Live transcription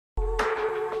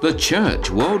The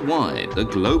Church worldwide, the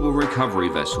global recovery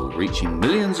vessel reaching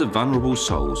millions of vulnerable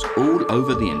souls all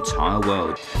over the entire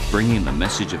world, bringing the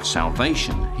message of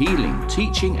salvation, healing,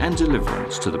 teaching and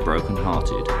deliverance to the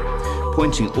brokenhearted,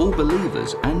 pointing all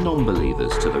believers and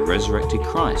non-believers to the resurrected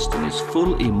Christ in his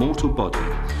full immortal body,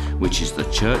 which is the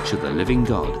Church of the living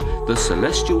God, the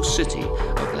celestial city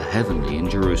of the heavenly in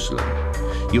Jerusalem.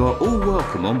 You are all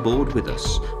welcome on board with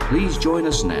us. Please join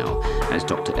us now as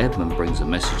Dr. Edmund brings a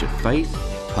message of faith,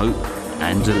 hope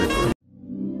and deliverance.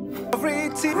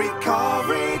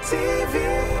 Recovery TV.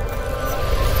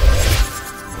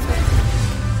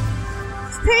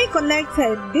 Stay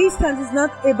connected. Distance is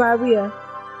not a barrier.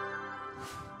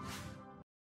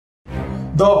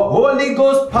 The Holy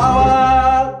Ghost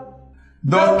power,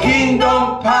 the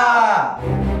kingdom power.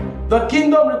 The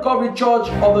Kingdom Recovery Church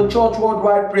of the Church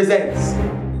Worldwide presents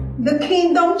the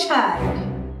Kingdom Child.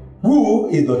 Who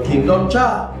is the Kingdom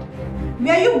Child?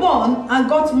 Were you born and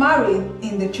got married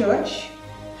in the church?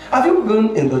 Have you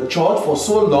been in the church for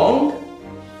so long?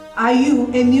 Are you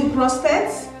a new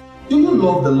prophet? Do you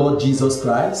love the Lord Jesus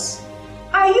Christ?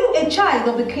 Are you a child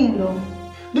of the kingdom?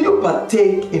 Do you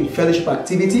partake in fellowship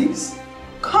activities?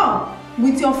 Come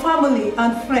with your family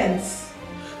and friends.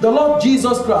 The Lord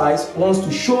Jesus Christ wants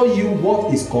to show you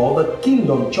what is called the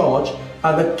Kingdom Church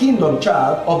and the Kingdom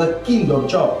Child of the Kingdom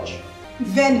Church.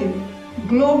 Venue,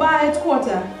 Global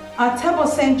Headquarters at Table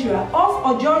Central off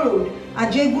Ojo Road,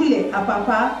 Ajegule,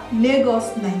 Apapa,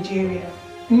 Lagos, Nigeria.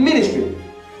 Ministry,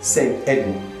 St.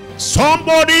 Edmund.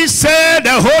 Somebody say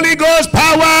the Holy Ghost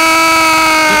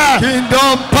power.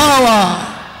 Kingdom power.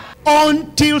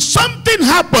 Until something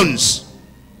happens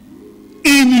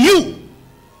in you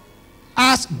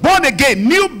as born again,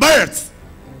 new birth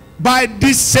by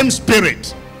this same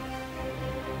spirit,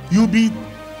 you'll be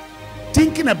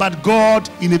thinking about God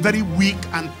in a very weak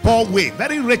and poor way,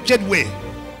 very wretched way.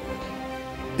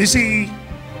 You see,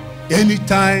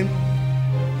 anytime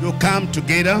you come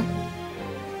together,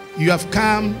 you have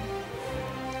come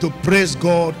to praise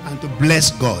God and to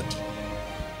bless God.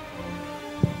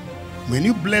 When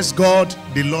you bless God,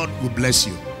 the Lord will bless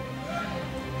you.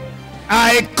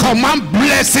 I command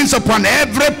blessings upon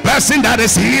every person that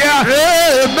is here.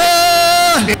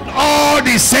 Amen. In all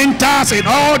the centers, in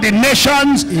all the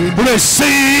nations,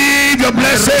 receive your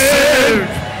blessing.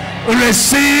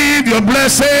 Receive your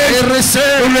blessing. I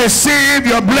receive.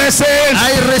 Receive your blessing.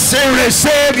 I receive.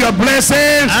 Receive your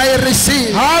blessing. I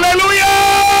receive.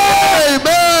 Hallelujah.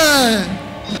 Amen.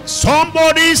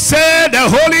 Somebody say the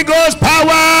Holy Ghost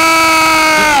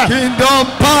power.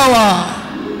 Kingdom power.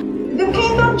 The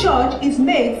Kingdom Church is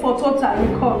made for total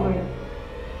recovery.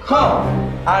 Come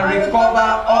and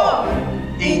recover all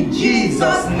in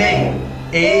Jesus' name.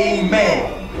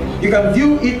 Amen. You can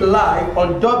view it live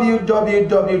on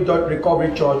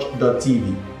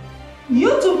www.recoverychurch.tv.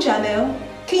 YouTube channel,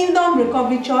 Kingdom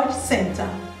Recovery Church Center.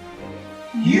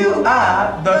 You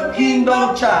are the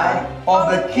Kingdom Child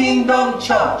of the Kingdom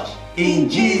Church in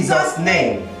Jesus'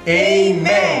 name.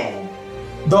 Amen.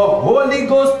 The Holy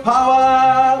Ghost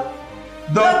power,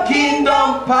 the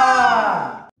Kingdom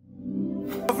power.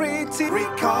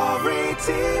 Recovery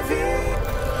TV.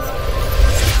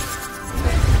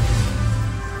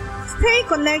 Stay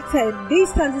connected.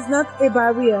 Distance is not a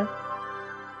barrier.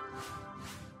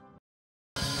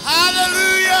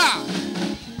 Hallelujah!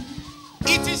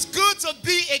 It is good to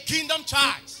be a kingdom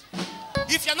child.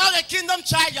 If you're not a kingdom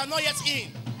child, you're not yet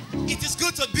in. It is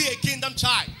good to be a kingdom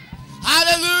child.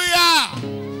 Hallelujah!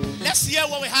 Let's hear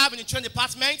what we have in the training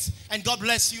department, and God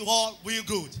bless you all. We're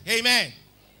good. Amen.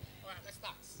 All right, let's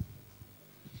start.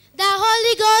 The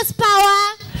Holy Ghost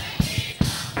power.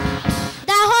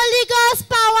 The Holy Ghost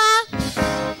power.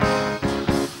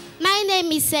 My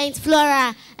name is Saint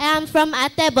Flora. I am from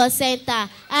Atebo Center.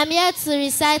 I'm here to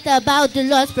recite about the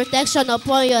Lord's protection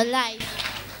upon your life.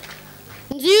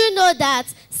 Do you know that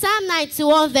Psalm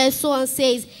 91 verse 1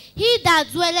 says, "He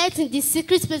that dwelleth in the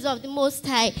secret place of the Most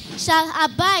High shall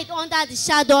abide under the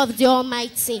shadow of the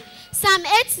Almighty." Psalm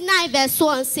 89 verse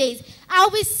 1 says, "I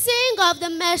will sing of the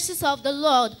mercies of the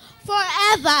Lord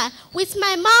forever. With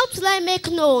my mouth will I make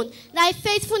known thy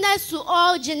faithfulness to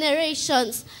all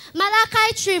generations."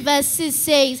 Malachi 3 verse 6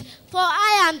 says, "For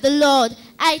I am the Lord,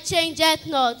 I changeth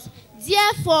not.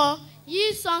 Therefore,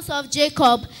 ye sons of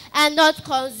Jacob are not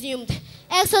consumed."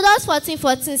 Exodus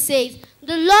 14:14 says,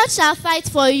 "The Lord shall fight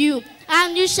for you,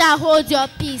 and you shall hold your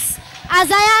peace."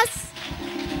 Isaiah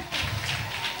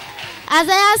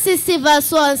 60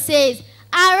 verse 1 says,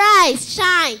 "Arise,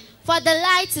 shine, for the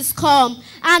light is come,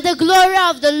 and the glory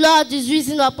of the Lord is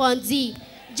risen upon thee."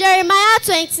 Jeremiah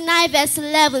 29 verse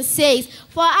 11 says,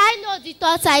 "For I know the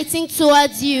thoughts I think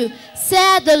towards you,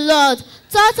 saith the Lord,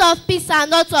 thought of peace and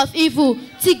not of evil,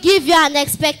 to give you an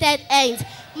expected end.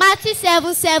 Matthew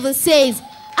 7:7 says,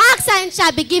 ask and it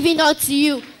shall be given unto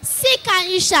you. Seek and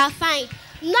you shall find.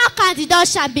 Knock and the door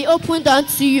shall be opened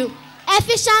unto you.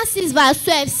 Ephesians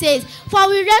 6:12 says, for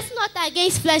we wrestle not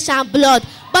against flesh and blood,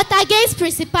 but against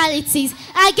principalities,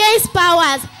 against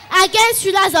powers, against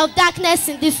rulers of darkness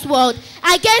in this world,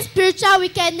 against spiritual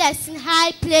wickedness in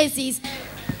high places.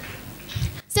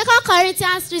 2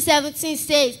 Corinthians 3:17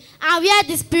 says, and where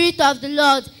the Spirit of the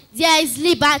Lord, there is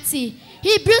liberty.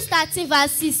 Hebrews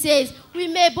 13:6 says, we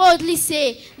may boldly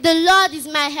say, the Lord is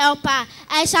my helper.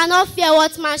 I shall not fear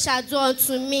what man shall do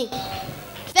unto me.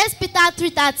 1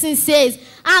 Peter 3:13 says,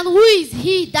 and who is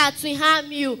he that will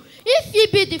harm you, if ye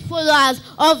be the followers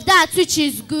of that which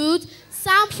is good?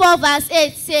 Psalm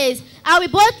 4:8 says, I will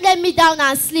both lay me down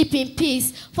and sleep in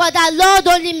peace, for the Lord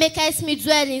only maketh me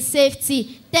dwell in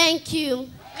safety. Thank you.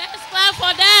 Let's clap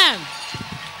for them.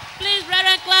 Please,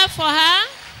 brethren, clap for her.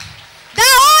 The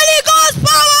Holy Ghost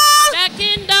power. The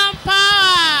kingdom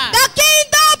power. The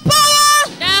kingdom power.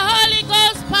 The Holy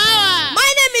Ghost power. My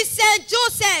name is Saint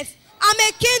Joseph. I'm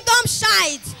a kingdom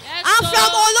child. Yes, I'm from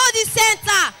Olodi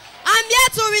Center. I'm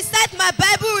here to recite my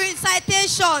Bible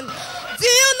recitation. Do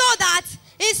you know that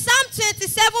in Psalm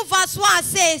 27:1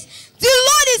 says, the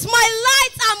Lord is my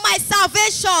light and my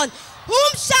salvation.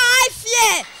 Whom shall I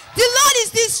fear? The Lord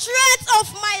is the strength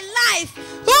of my life.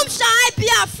 Whom shall I be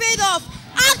afraid of?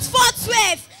 Acts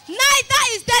 4:12. Neither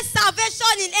is there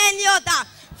salvation in any other.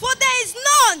 For there is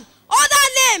none other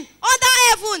name under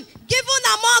heaven given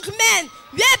among men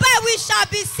whereby we shall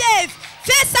be saved.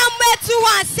 1 Samuel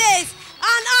 2:1 says,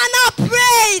 and Anna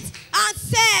prayed and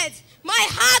said, my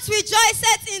heart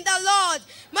rejoiceth in the Lord.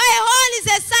 My horn is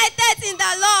excited in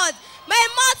the Lord. My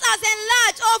mouth has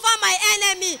enlarged over my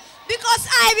enemy, because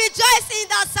I rejoice in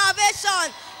their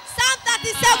salvation. Psalm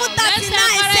 37:39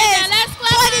 says,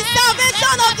 for the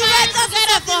salvation of the righteous is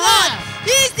of the Lord.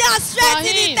 He is their strength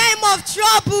in the time of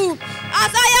trouble.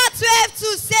 Isaiah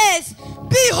 12:2 says,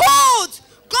 behold,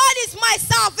 God is my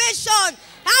salvation.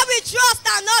 I will trust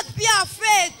and not be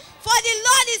afraid. For the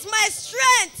Lord is my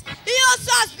strength. He also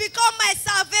has become my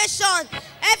salvation.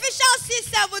 Ephesians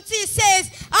 6:17 says,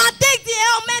 and take the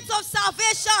helmet of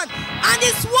salvation and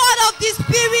the sword of the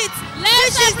Spirit,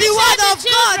 which is the word of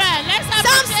God.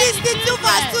 Psalm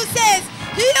 62:2 says,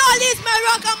 he only is my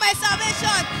rock and my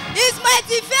salvation. He is my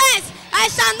defense.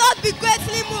 I shall not be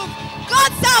greatly moved.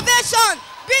 God's salvation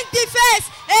bring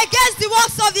defense against the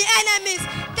works of the enemies.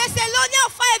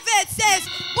 Thessalonians 5:8 says,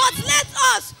 but let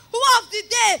us who of the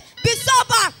day be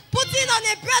sober, putting on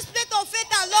a breastplate of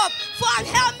faith and love, for an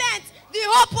helmet, the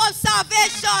hope of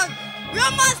salvation.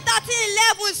 Romans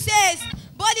 13:11 says,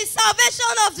 but the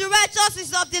salvation of the righteous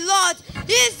is of the Lord.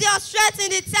 He is their strength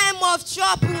in the time of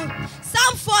trouble.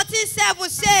 Psalm 14:7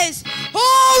 says,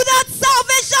 oh, that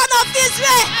salvation of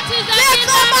Israel may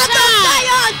come out of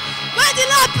Zion. When the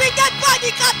Lord bringeth forth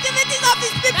the captivities of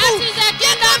his people,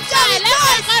 Jacob shall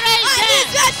rejoice, and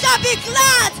Israel shall be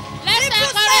glad.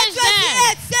 Hebrews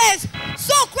 10:28 says,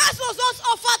 so Christ was once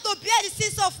offered to bear the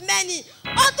sins of many.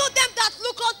 Unto them that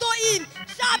look unto him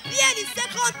shall bear the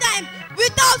second time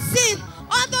without sin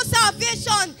unto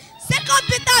salvation. 2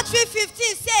 Peter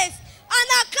 3:15 says, an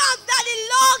account that the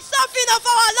long suffering of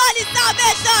our Lord is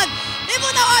salvation.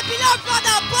 Even our beloved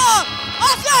brother Paul,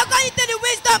 also according to the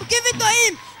wisdom given to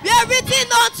him, we are written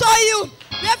unto you.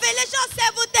 Revelation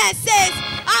 7:10 says,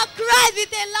 and cried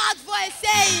with a loud voice,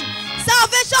 saying,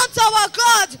 salvation to our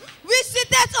God, which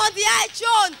sitteth on the high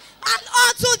throne, and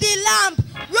unto the Lamb.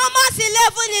 Romans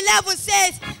 11:11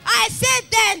 says, I said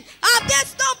then, have they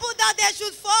stumbled that they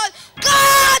should fall?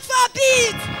 God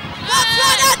forbid! But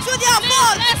rather through their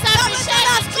fall, salvation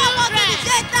has come unto the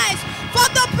Gentiles, for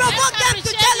to provoke them to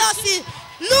jealousy.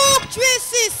 Luke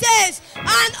 3:6 says,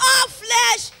 and all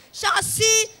flesh shall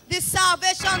see the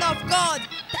salvation of God.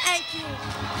 Thank you.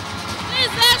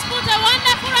 Please, let's put a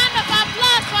wonderful round of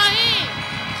applause for him.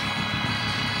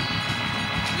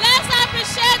 Let's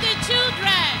appreciate the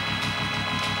children.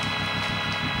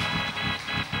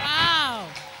 Wow.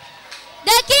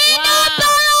 The kingdom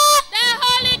power. The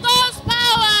Holy Ghost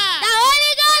power. The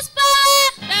Holy Ghost power.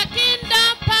 The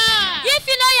kingdom power. If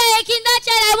you know you're a kingdom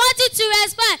child, I want you to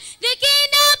respond. The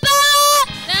kingdom power.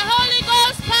 The Holy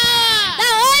Ghost power. The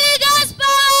Holy Ghost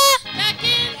power. The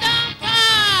kingdom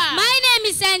power. My name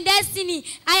is Saint Destiny.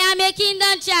 I am a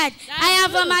kingdom child. I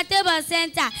am from Atebo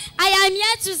Center. I am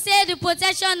here to say the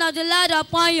protection of the Lord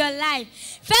upon your life.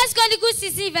 1 Chronicles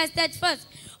 16:31.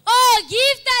 Oh,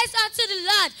 give thanks unto the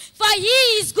Lord, for he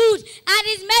is good, and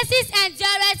his mercies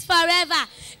endureth forever.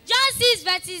 John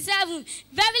 6:37.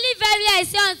 Verily, verily, I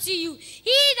say unto you,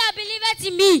 he that believeth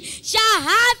in me shall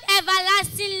have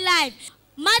everlasting life.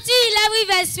 Matthew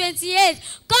 11:28.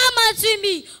 Come unto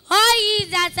me, all ye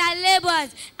that are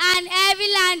labored and heavy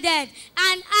landed,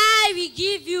 and I will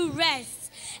give you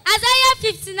rest. Isaiah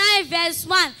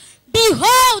 59:1.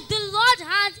 Behold, the Lord's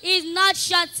hand is not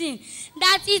shortened,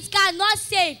 that it cannot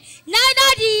save,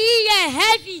 neither the ear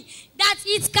heavy, that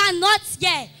it cannot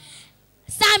hear.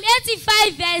 Psalm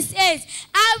 85:8.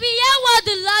 I will hear what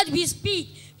the Lord will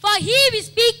speak, for he will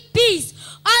speak peace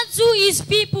unto his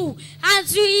people and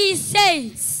to his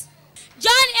saints.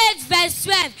 John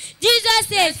 8:12. Jesus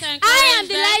says, I am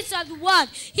the light of the world.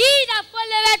 He that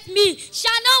followeth me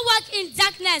shall not walk in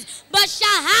darkness, but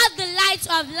shall have the light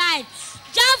of life.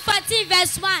 John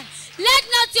 14:1. Let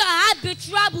not your heart be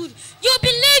troubled. You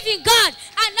believe in God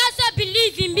and also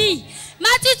believe in me.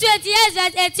 Matthew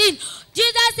 28:18.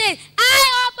 Jesus said,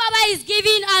 all power is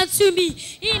given unto me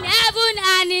in heaven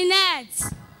and in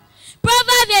earth.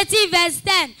 Proverbs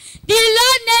 18:10. The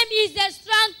Lord's name is a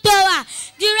strong tower.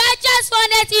 The righteous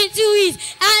fall into it,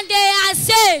 and they are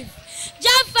saved.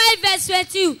 John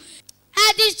 5:22.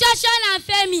 At destruction and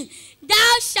famine,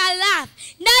 thou shalt laugh,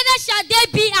 neither shall they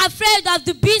be afraid of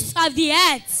the beasts of the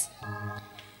earth.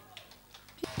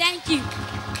 Thank you.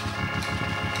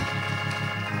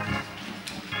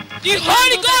 The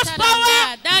Holy Ghost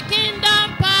power. The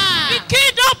kingdom power. The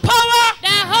kingdom power.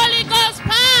 The Holy Ghost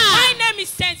power. My name is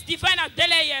Saint Divine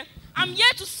Adeleye. I'm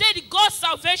here to say the God's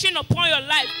salvation upon your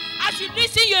life. As you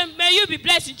listen, may you be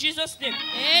blessed in Jesus' name.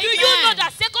 Amen. Do you know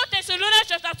that 2 Thessalonians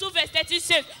chapter 2:13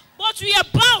 says, but we are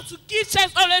bound to give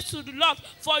thanks always to the Lord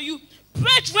for you.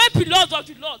 Pray, beloved of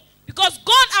the Lord, because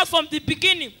God has from the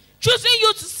beginning choosing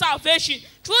you to salvation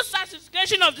through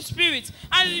sanctification of the Spirit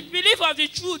and the belief of the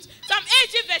truth. Psalm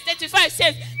 18:35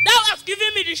 says, thou hast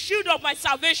given me the shield of my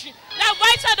salvation. Thy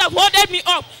right hand have holded me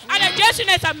up, and thy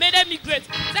gentleness have made me great.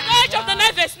 Zechariah chapter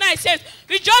 9:9 says,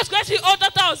 rejoice greatly, O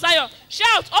daughter of Zion.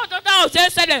 Shout, O daughter of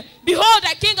Jerusalem. Behold,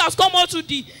 thy king has come unto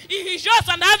thee. He is just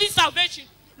and having salvation,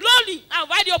 lowly and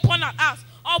riding upon an ass,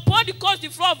 upon the coast the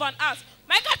floor of an ass.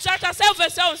 Micah chapter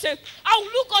 7:7 says, I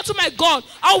will look unto my God.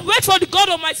 I will wait for the God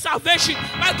of my salvation.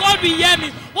 My God will hear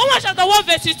me. Romans chapter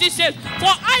 1:16 says,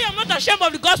 for I am not ashamed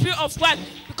of the gospel of Christ,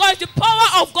 because the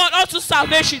power of God unto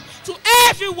salvation to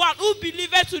everyone who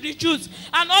believeth, to the Jews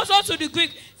and also to the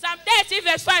Greeks. Psalm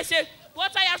 30:5 says,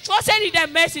 but I have trusted in thy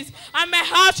mercies, and my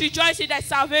heart rejoices in thy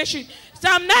salvation.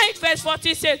 Psalm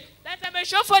 9:14 says, that I may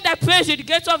show forth thy praise in the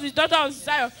gates of the daughter of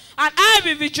Zion, and I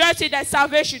will rejoice in thy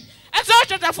salvation. Exodus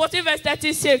chapter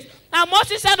 14:13 says, and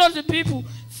Moses said unto the people,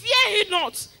 fear ye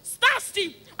not, stand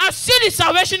still, and see the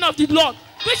salvation of the Lord,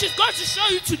 which is going to show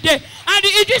you today. And the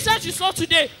Egyptians you saw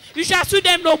today, you shall see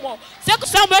them no more. 2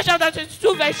 Samuel chapter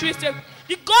 22:3 says,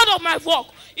 the God of my work,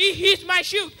 he is my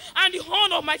shield and the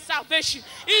horn of my salvation.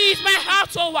 He is my heart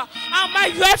tower and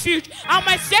my refuge and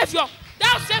my savior.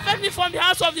 Thou savest me from the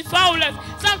hands of the fowlers.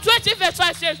 Psalm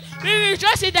 20:5 says, we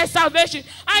rejoice in thy salvation,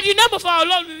 and the name of our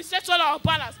Lord will settle our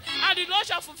balance, and the Lord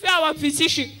shall fulfill our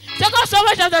petition. 2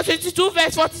 Samuel chapter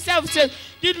 22:47 says,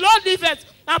 the Lord liveth,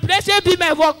 and blessed be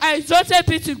my work, and exalted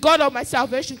be to God of my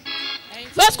salvation.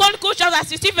 1 Chronicles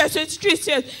chapter 16:23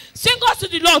 says, sing unto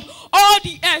the Lord all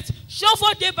the earth, show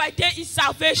forth day by day his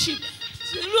salvation.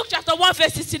 Luke chapter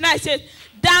 1:69 says,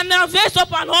 Daniel raised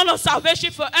up an horn of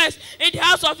salvation for us in the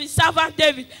house of his servant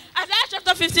David. Isaiah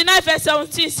chapter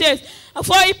 59:17 says,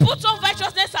 for he put on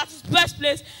righteousness at his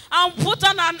breastplate, and put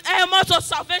on an helmet of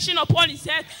salvation upon his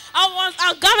head,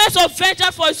 and garments of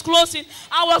vengeance for his clothing,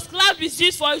 and was clad with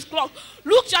zeal for his cloak.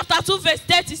 Luke chapter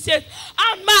 2:30 says,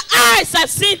 and my eyes have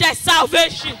seen thy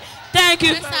salvation. Thank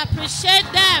you. Let's appreciate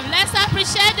them. Let's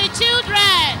appreciate the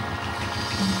children.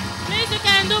 Please, you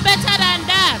can do better than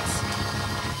that.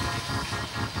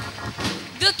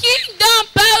 The kingdom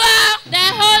power. The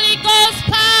Holy Ghost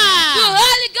power. The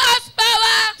Holy Ghost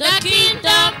power. The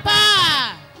kingdom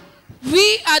power.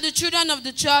 We are the children of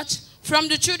the church from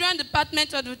the children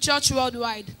department of the church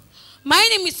worldwide. My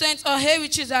name is Saint Oheri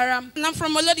Chizaram, and I'm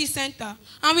from Olodi Center.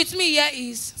 And with me here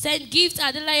is Saint Gift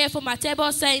Adeleye from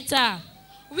Atebo Center.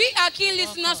 We are keen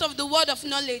listeners of the word of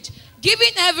knowledge, given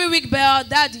every week by our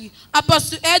daddy,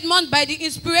 Apostle Edmond, by the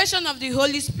inspiration of the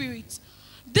Holy Spirit.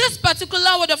 This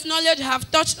particular word of knowledge have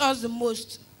touched us the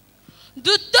most.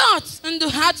 The thoughts in the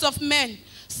hearts of men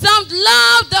sound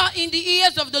louder in the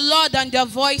ears of the Lord than their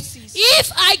voices. If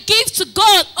I give to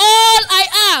God all I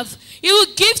have, he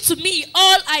will give to me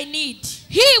all I need.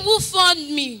 He will fund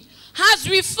me has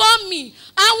reformed me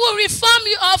and will reform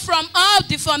you all from all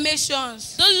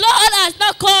deformations. The Lord has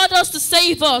not called us to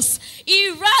save us. He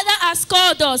rather has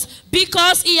called us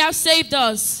because he has saved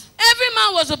us. Every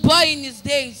man was a boy in his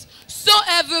days, so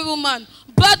every woman.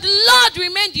 But the Lord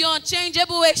remained the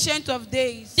unchangeable ancient of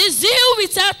days. The zeal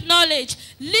without knowledge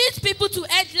leads people to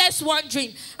endless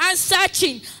wandering and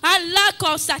searching and lack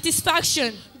of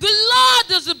satisfaction. The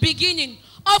Lord is the beginning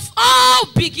of all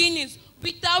beginnings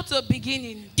without a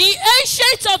beginning. The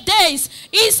ancient of days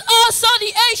is also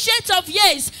the ancient of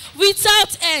years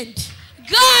without end.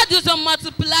 God is a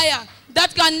multiplier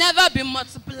that can never be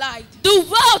multiplied. The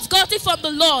wealth got it from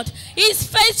the Lord is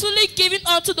faithfully given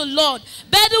unto the Lord,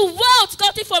 but the wealth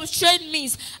got it from strange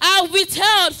means are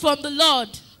withheld from the Lord.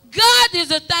 God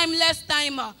is a timeless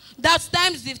timer that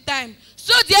times the time.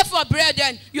 So therefore,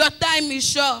 brethren, your time is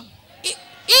sure.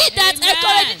 He that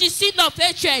encourages the sin of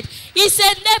hatred is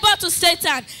a neighbor to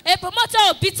Satan, a promoter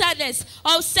of bitterness,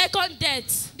 of second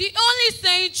death. The only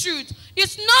saying truth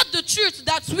is not the truth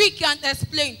that we can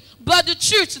explain, but the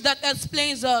truth that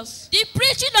explains us. The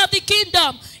preaching of the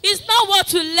kingdom is not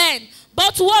what we learn,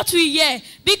 but what we hear,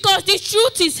 because the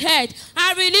truth is heard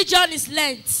and religion is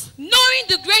learnt. Knowing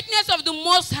the greatness of the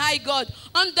Most High God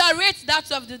underrates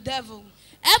that of the devil.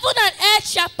 Heaven and earth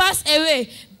shall pass away,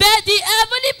 but the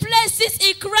heavenly places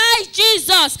in Christ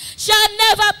Jesus shall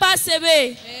never pass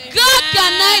away. Amen. God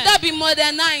can neither be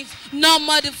modernized nor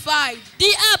modified.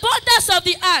 The abundance of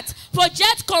the heart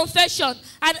projects confession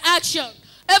and action.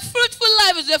 A fruitful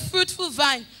life is a fruitful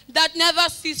vine that never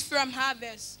ceases from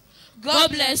harvest.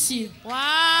 God bless you.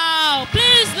 Wow.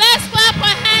 Please, let's clap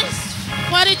our hands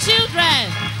for the children.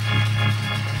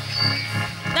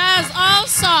 That's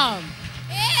awesome.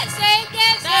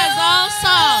 That's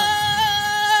awesome.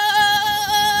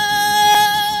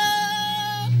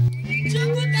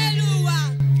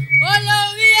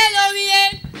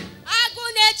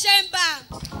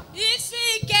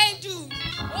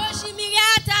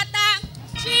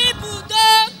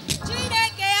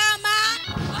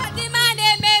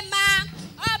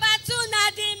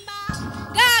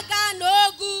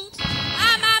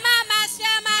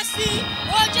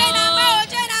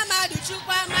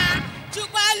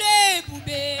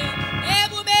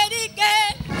 Ebube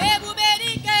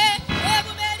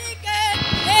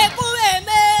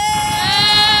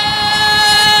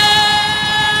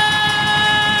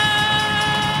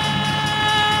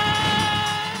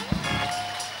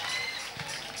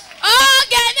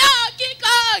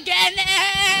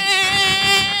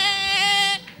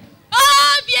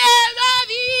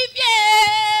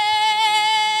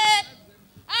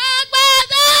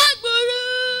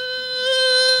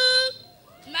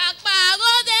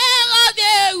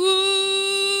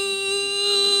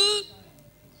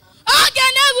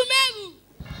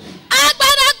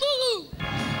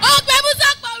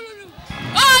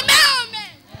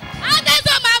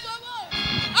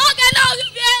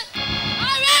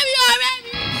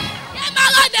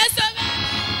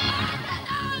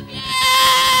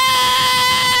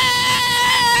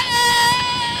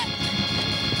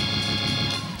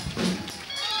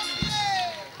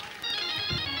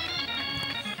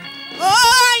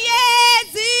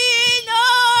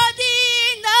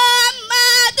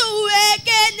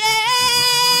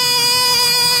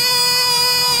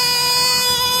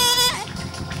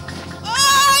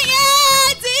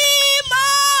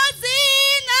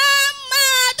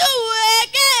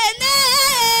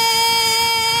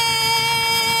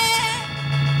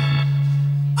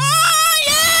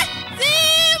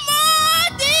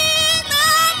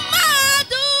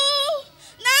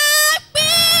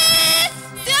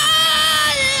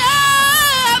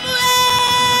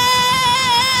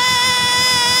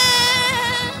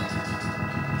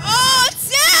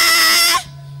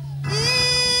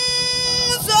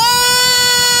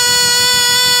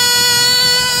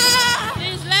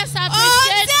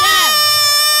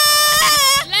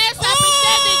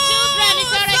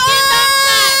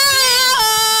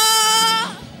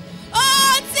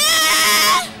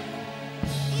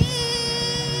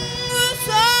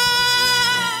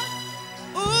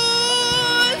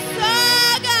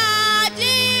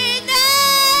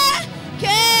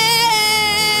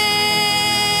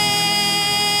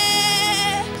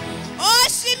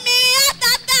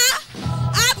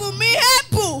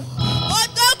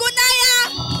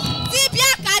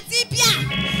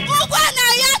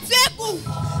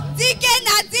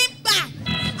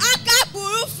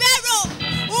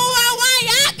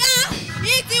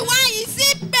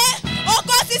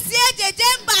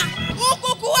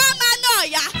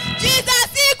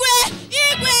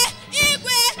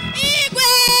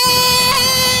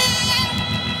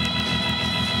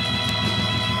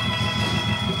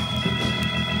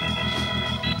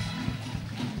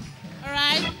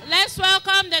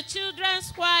the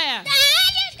children's choir. The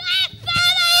Holy Ghost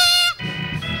power.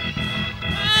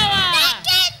 Power. The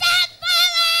kingdom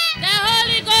power. The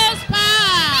Holy Ghost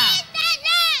power. Praise the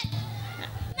Lord.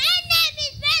 My name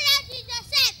is Melody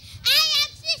Joseph. I am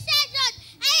 6 years old.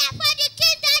 I am for the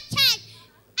Kingdom Church.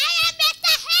 I am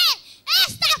Esther Hay.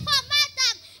 Esther for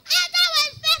Madam. Esther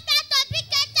was perfect to be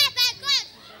created by God.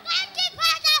 God give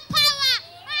her the power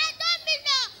and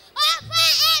dominion over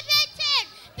everything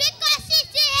because she's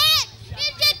the head.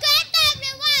 He's the creator of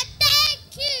the world.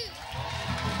 Thank you.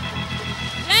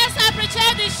 Let's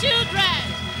appreciate the children.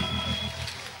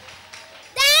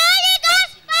 The Holy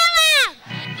Ghost power.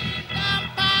 Kingdom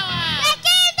power. The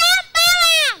kingdom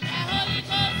power. The Holy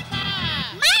Ghost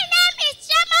power. My name is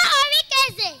Chama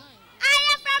Orikeze. I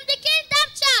am from the Kingdom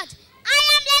Church. I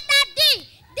am letter D.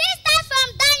 This starts from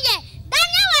Daniel.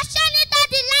 Daniel was shown into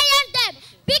the lion den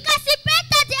because he prayed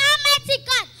to the Almighty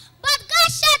God. But God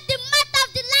shut the mouth of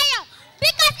the lion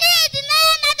because he is the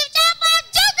lion of the tribe of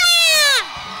Judah.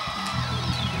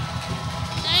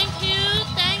 Thank you.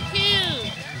 Thank you.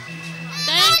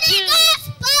 The Thank Holy you. Ghost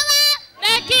power.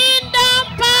 The kingdom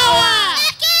power.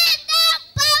 The kingdom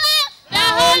power. The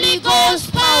Holy Ghost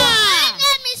power. My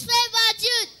name is Favor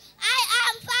Jude. I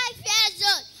am 5 years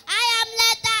old. I am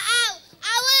letter out.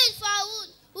 Awu is for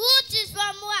wood. Wood is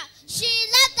from what? She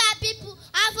left her people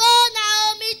and followed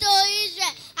Naomi to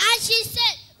Israel. And she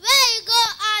said, where you go,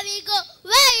 I will go.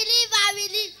 Where you live, I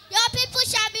will live. Your people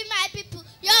shall be my people.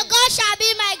 Your God shall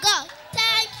be my God.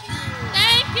 Thank you.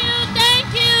 Thank you. Thank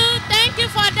you. Thank you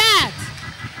for that.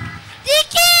 The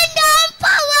kingdom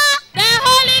power. The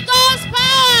Holy Ghost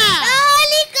power. The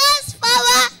Holy Ghost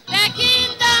power. The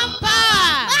kingdom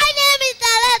power. My name is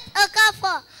Dalet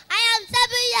Okafor. I am 7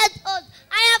 years old.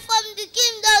 I am from the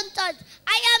Kingdom Church.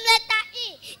 I am letter E.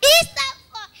 E stands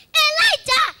for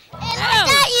Elijah.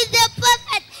 Elijah is the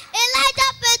prophet.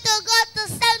 Elijah prayed to God to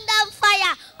send down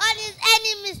fire on his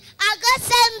enemies. And God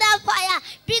sent down fire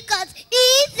because he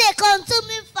is a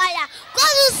consuming fire.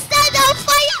 God will send down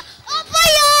fire upon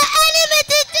your enemy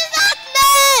in Jesus'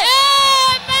 name.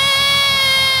 Amen.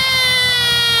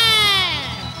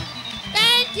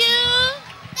 Thank you.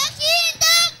 The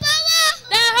kingdom power.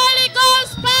 The Holy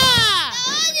Ghost power.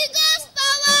 The Holy Ghost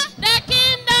power. The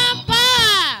kingdom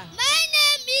power. My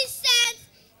name is Saint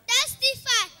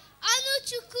Testify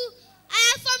Anuchuku. I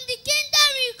am from the Kingdom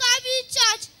Recovery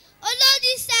Church,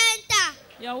 Olodi Center.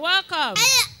 You're welcome. I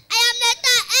am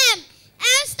letter M.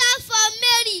 M stands for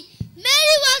Mary.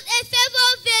 Mary was a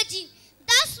favored virgin.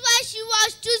 That's why she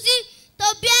was chosen to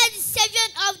bear the Savior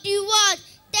of the world.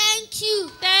 Thank you.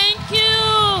 Thank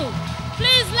you.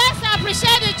 Please let's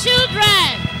appreciate the children.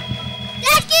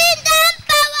 The kingdom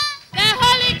power. The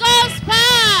Holy Ghost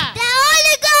power. The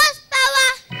Holy Ghost power.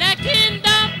 The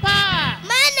kingdom power.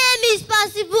 My name is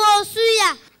Possible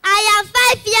Osuya. I am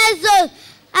 5 years old.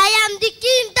 I am the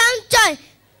Kingdom Church.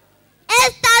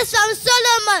 Esther from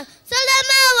Solomon.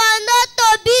 Solomon was not to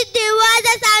be the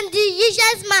wisest and the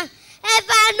richest man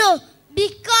ever know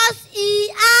because he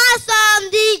has from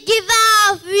the giver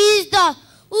of wisdom,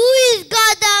 who is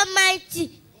God Almighty.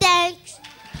 Thanks.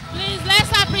 Please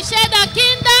let's appreciate the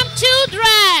kingdom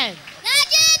children. The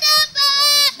kingdom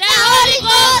power. The Holy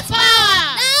Ghost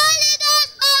power. The Holy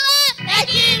Ghost power. The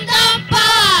kingdom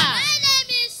power. My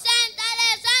name is Saint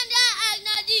Alexander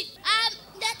Agnadi. I'm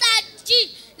letter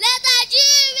G. Letter G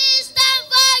will stand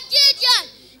for Gideon.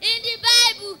 In the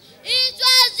Bible, it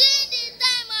was in the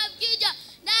time of Gideon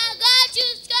that God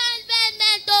chose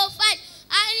men to fight.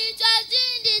 And it was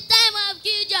in the time of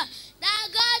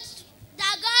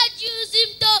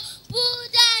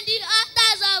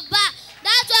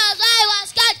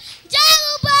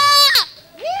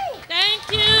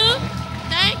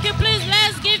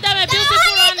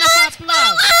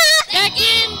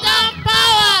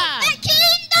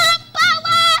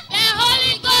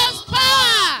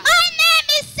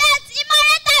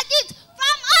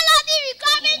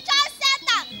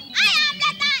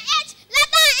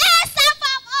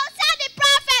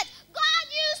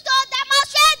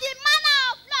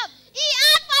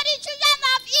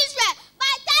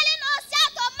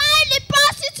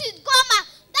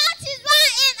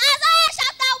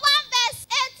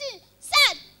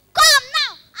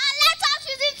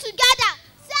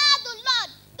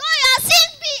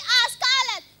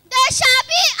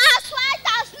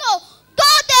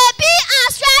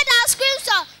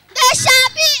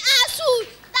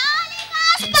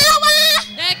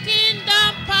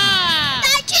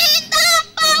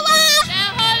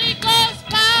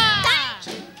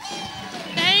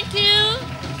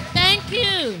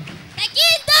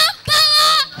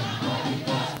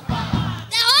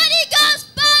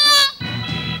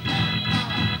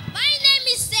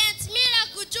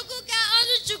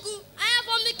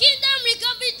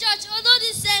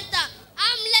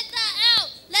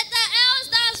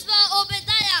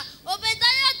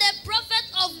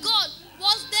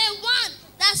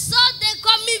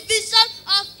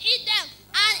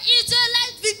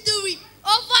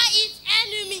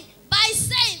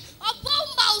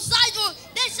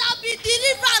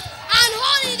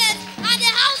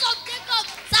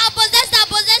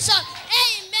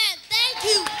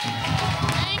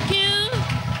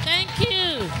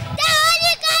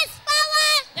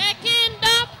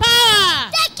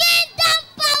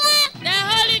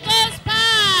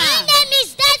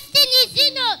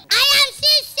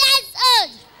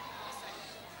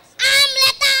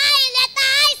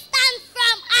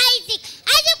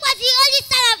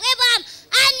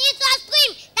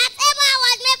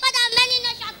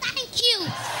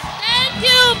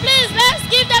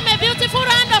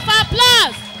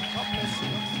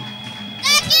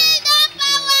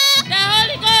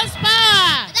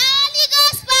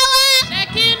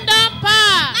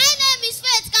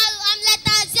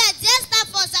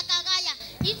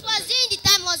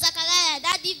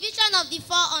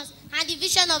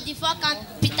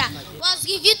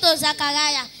to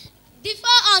Zechariah. The 4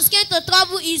 horns came to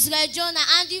trouble Israel, Jonah,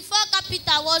 and the 4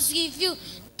 capital was revealed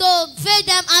to fail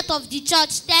them out of the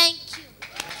church. Thank you.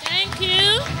 Thank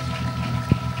you.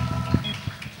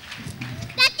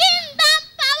 The kingdom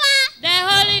power. The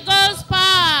Holy Ghost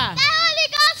power. The Holy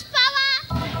Ghost power.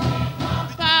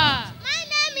 Power. My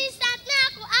name is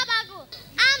Satnaku Abago.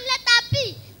 I'm letter P.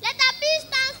 Letter P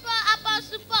stands for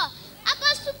Apostle Paul.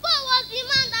 Apostle Paul was the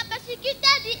man that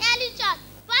persecuted the early church,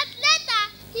 but later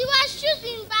he was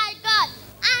chosen by God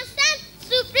and sent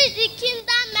to preach the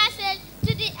kingdom message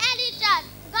to the early church.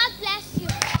 God bless you.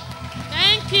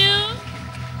 Thank you.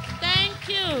 Thank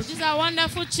you. These are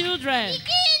wonderful children. The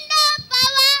kingdom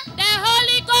power. The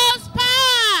Holy Ghost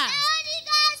power. The Holy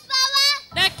Ghost power.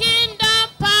 The kingdom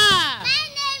power. My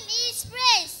name is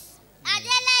Praise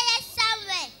Adelaya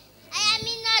Samuel. I am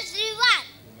in nursery 1.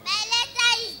 My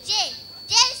letter is J.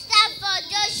 J stands for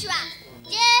Joshua.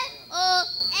 Joshua.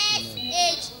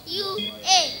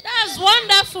 That's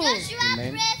wonderful. Joshua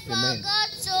prayed for God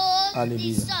to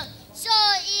his son, so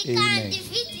he can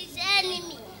defeat his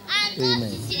enemy and God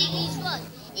fulfill his word.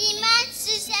 In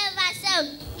Matthew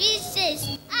 7:7, it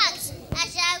says, "Ask, I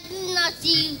shall give not to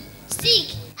you.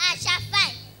 Seek, I shall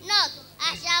find. Knock,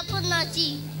 I shall put not to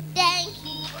you." Thank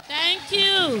you. Thank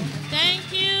you.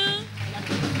 Thank you.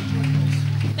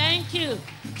 Thank you.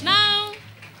 Now,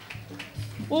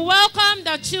 we welcome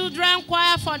the children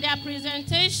choir for their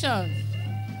presentation.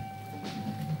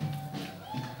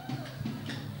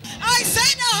 I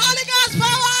say the Holy Ghost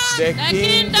power. The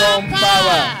kingdom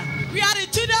power. We are the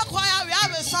children choir. We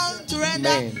have a song to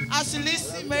render. As you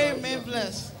listen, may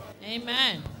bless.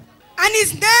 Amen. And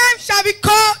his name shall be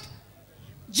called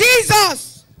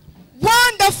Jesus,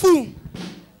 Wonderful,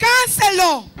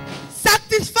 Counselor,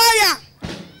 Satisfier,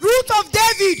 Root of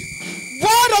David,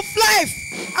 Word of Life,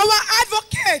 our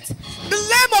Advocate, the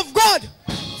Lamb of God,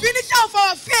 Finisher of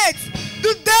our faith,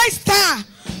 the Day Star,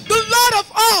 the Lord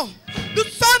of all, the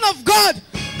Son of God,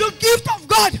 the Gift of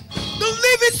God, the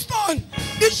Living Stone,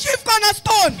 the Chief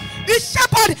Cornerstone, the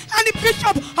Shepherd and the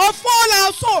Bishop of all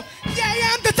our soul. The I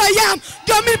am that I am,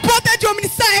 the omnipotent, the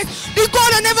omniscient, the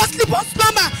God that never sleep or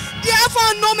slumber, the Alpha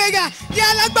and Omega, the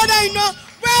Alagbada you know.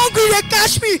 When hungry they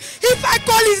catch me, if I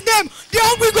call his name, the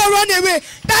hungry go run away.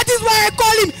 That is why I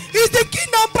call him. He's the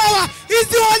kingdom power, he's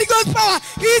the Holy Ghost power,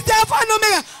 he's the Alpha and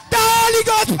Omega, the Holy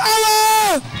Ghost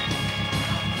power.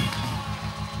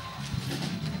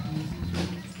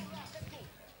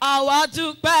 Àwa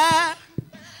dúpẹ́,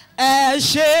 ẹ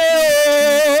ṣé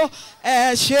o,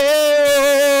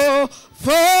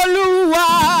 f'Olúwa.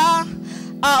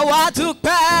 Àwa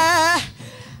dúpẹ́,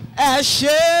 ẹ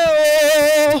ṣé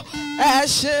o,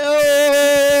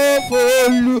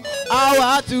 f'Olúwa.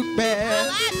 Àwa dúpẹ́,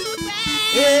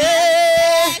 ẹ ṣé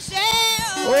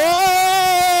o.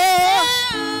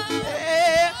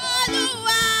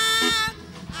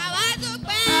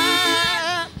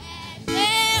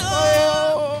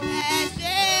 Àwa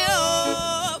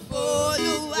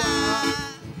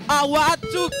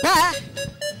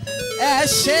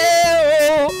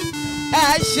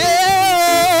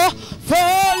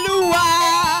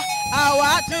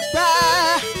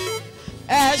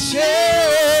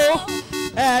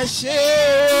ẹ ṣé o,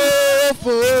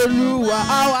 f'Olúwa.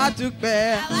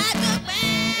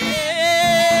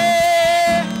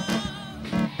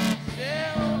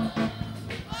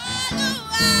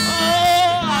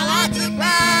 Àwa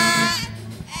dúpẹ́,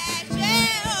 ẹ ṣé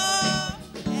o,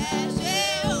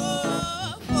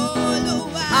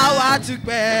 f'Olúwa. Àwa dúpẹ́. Àwa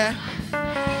dúpẹ́.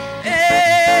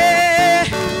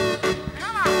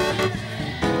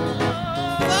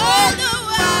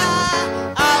 Olúwa,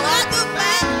 àwa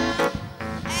dúpẹ́.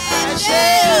 Ẹ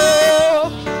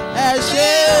ṣé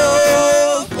o,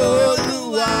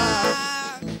 f'Olúwa.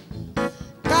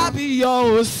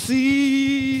 Kábíyọ̀sí,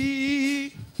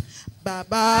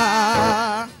 Bàbá.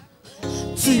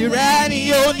 Tìrẹ ni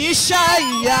oníṣẹ́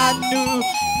ìyanu.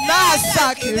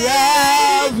 Nasakire,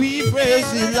 we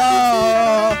praise the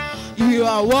Lord. You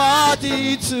are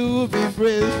worthy to be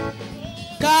praised.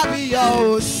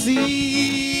 Kábíyọ̀sí,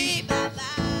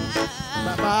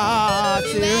 Bàbá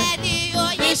tìrẹ ni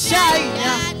oníṣẹ́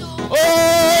ìyanu.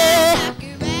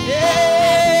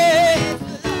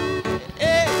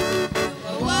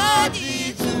 Worthy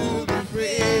to be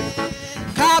praised.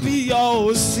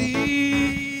 Kábíyọ̀sí,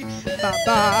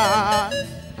 Bàbá.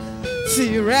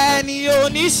 Tìrẹ ni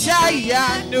oníṣẹ́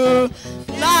ìyanu.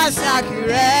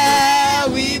 Nasakire,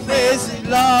 we praise the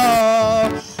Lord.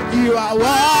 You are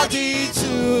worthy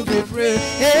to be praised.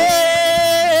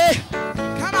 Hey,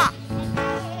 come on,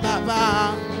 Baba,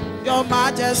 Your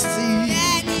Majesty.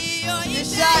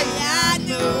 Oníṣẹ́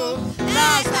ìyanu.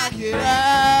 Nasakire,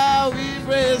 we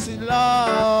praise. praise the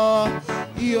Lord.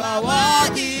 You are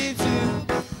worthy to.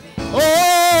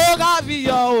 Oh,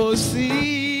 kábíyèsí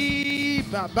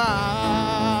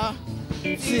Baba.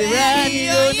 Tireni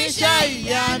oníṣẹ́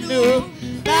ìyanu.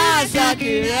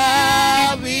 Nasakira,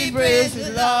 we praise the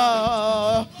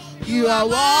Lord. You are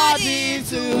worthy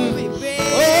to be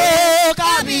praised. Oh,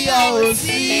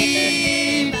 kábíyèsí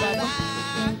Baba.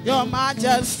 Your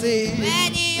Majesty.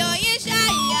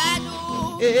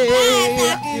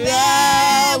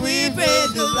 Yeah, we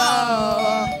praise the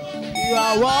Lord. You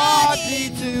are worthy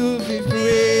to be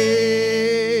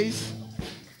praised.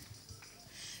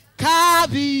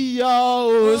 Kábíyèsí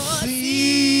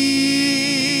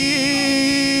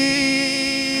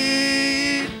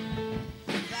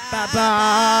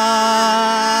Baba.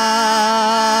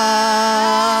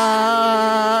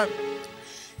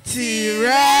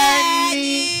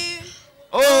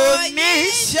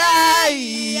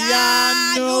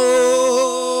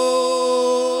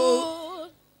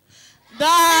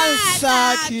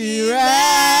 Sakira,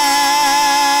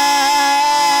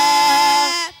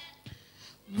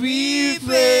 we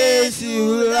praise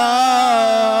you, Lord.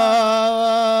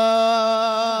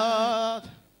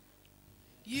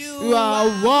 You are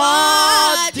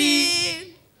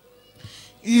worthy.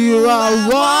 You are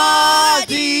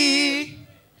worthy.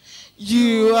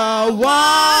 You are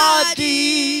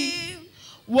worthy.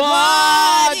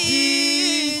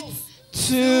 Worthy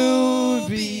to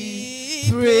be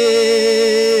praised.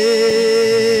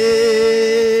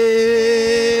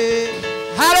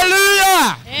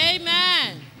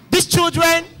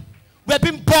 Children were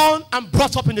being born and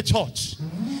brought up in the church.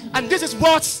 And this is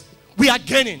what we are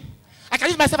gaining. I can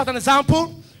use myself as an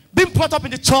example. Being brought up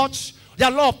in the church, there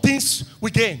are a lot of things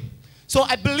we gain. So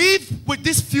I believe with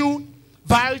these few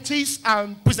varieties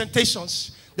and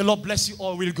presentations, the Lord bless you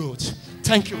all really good.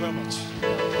 Thank you very much.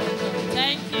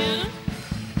 Thank you.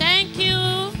 Thank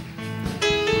you.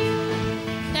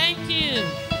 Thank you.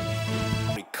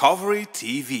 Recovery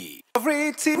TV.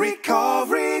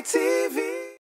 Recovery TV.